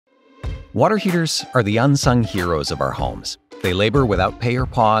Water heaters are the unsung heroes of our homes. They labor without pay or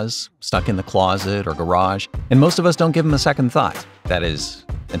pause, stuck in the closet or garage, and most of us don't give them a second thought. That is,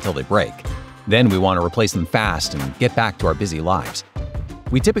 until they break. Then we want to replace them fast and get back to our busy lives.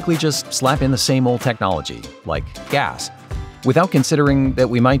 We typically just slap in the same old technology, like gas, without considering that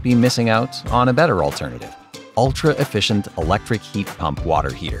we might be missing out on a better alternative: ultra-efficient electric heat pump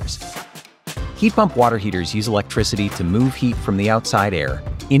water heaters. Heat pump water heaters use electricity to move heat from the outside air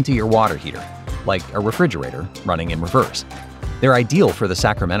into your water heater, like a refrigerator running in reverse. They're ideal for the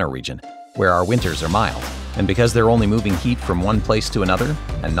Sacramento region, where our winters are mild, and because they're only moving heat from one place to another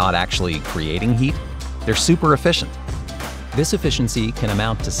and not actually creating heat, they're super efficient. This efficiency can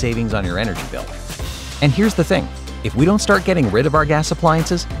amount to savings on your energy bill. And here's the thing, if we don't start getting rid of our gas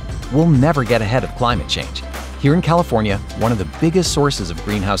appliances, we'll never get ahead of climate change. Here in California, one of the biggest sources of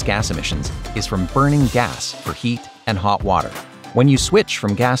greenhouse gas emissions is from burning gas for heat and hot water. When you switch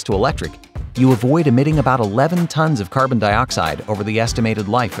from gas to electric, you avoid emitting about 11 tons of carbon dioxide over the estimated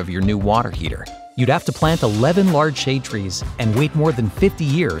life of your new water heater. You'd have to plant 11 large shade trees and wait more than 50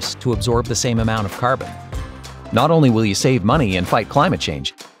 years to absorb the same amount of carbon. Not only will you save money and fight climate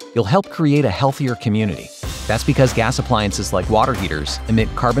change, you'll help create a healthier community. That's because gas appliances like water heaters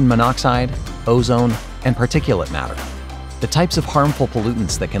emit carbon monoxide, ozone, and particulate matter, the types of harmful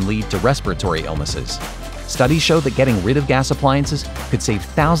pollutants that can lead to respiratory illnesses. Studies show that getting rid of gas appliances could save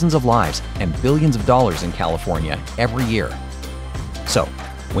thousands of lives and billions of dollars in California every year. So,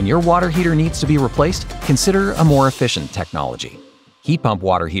 when your water heater needs to be replaced, consider a more efficient technology. Heat pump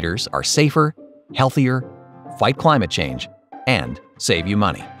water heaters are safer, healthier, fight climate change, and save you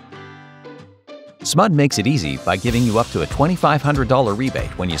money. SMUD makes it easy by giving you up to a $2,500 rebate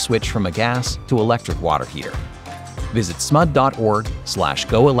when you switch from a gas to electric water heater. Visit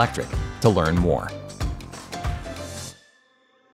smud.org/goelectric to learn more.